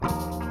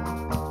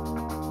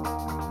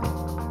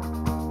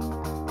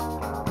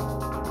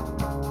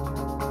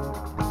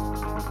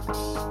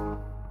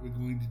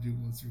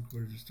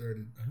you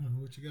started? I don't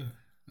know what you got.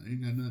 I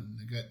ain't got nothing.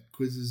 I got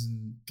quizzes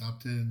and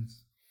top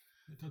 10s.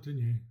 Top 10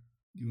 yay.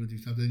 You want to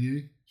do top 10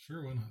 yay?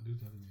 Sure, why not do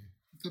top 10 yay?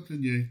 Top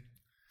 10 yay.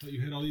 Thought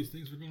you had all these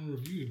things we're going to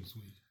review this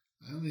week.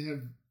 I only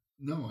have...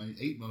 No, I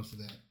ate most of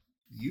that.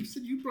 You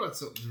said you brought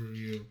something to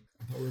review.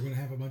 I thought we were going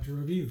to have a bunch of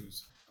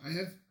reviews. I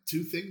have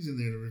 2 things in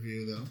there to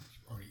review, though.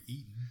 You've already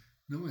eaten.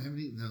 No, I haven't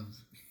eaten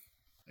those.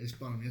 I just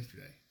bought them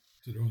yesterday.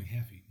 So they're only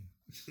half eaten.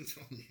 It's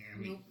only half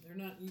eaten. Nope, they're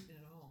not eaten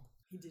at all.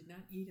 He did not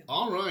eat them.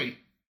 All right.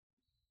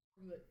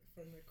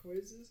 From the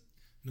quizzes?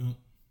 No.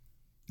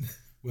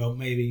 Well,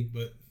 maybe,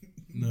 but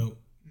no.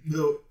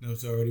 No. No,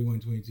 it's already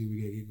 1:22.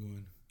 We got to keep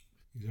going.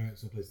 He's all right,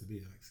 someplace to be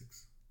at like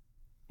 6.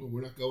 Well,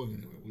 we're not going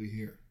anywhere. We're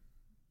here.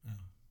 Oh.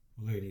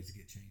 Well, Larry needs to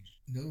get changed.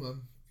 No,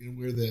 I'm going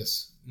to wear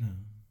this. No.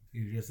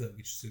 You dress up, get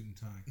your suit and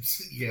tie.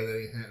 Yeah, that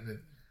ain't happening.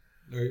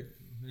 Larry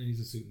needs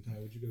a suit and tie.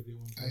 Would you go get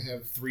one? I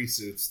have 3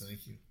 suits,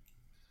 thank you.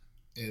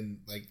 And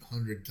like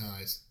 100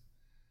 ties.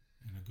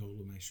 And a gold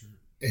lame shirt.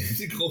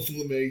 And a gold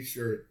lame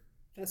shirt.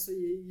 That's what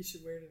you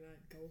should wear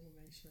tonight. Gold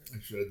lame shirt. I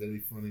should. That'd be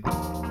funny.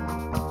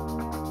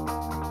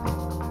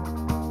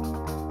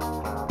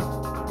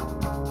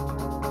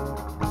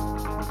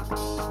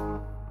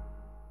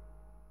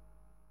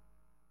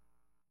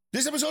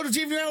 This episode of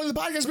TV Reality, the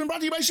podcast, has been brought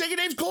to you by Shaky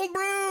Dave's Cold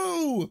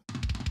Brew.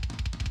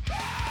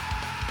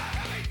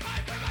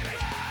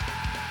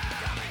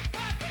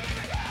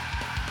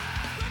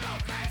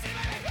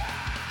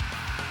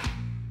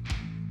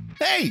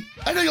 Hey,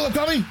 I know you love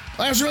coffee.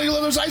 I also really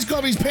love those iced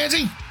coffees,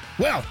 pansy.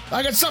 Well,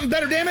 I got something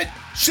better, damn it.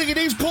 Shaky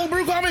Dave's Cold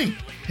Brew Coffee.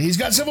 He's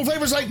got several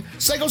flavors like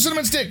Psycho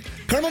Cinnamon Stick,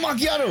 Caramel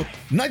Macchiato,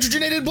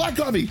 Nitrogenated Black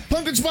Coffee,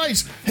 Pumpkin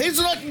Spice,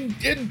 Hazelnut,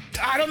 and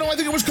I don't know, I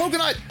think it was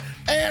coconut,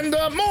 and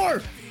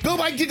more. Go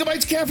by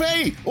Gigabytes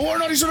Cafe or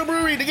Naughty Soda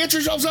Brewery to get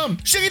yourself some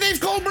Shaky Dave's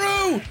Cold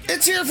Brew.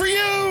 It's here for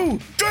you.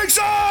 Drink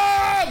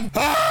some!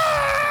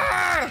 Ah!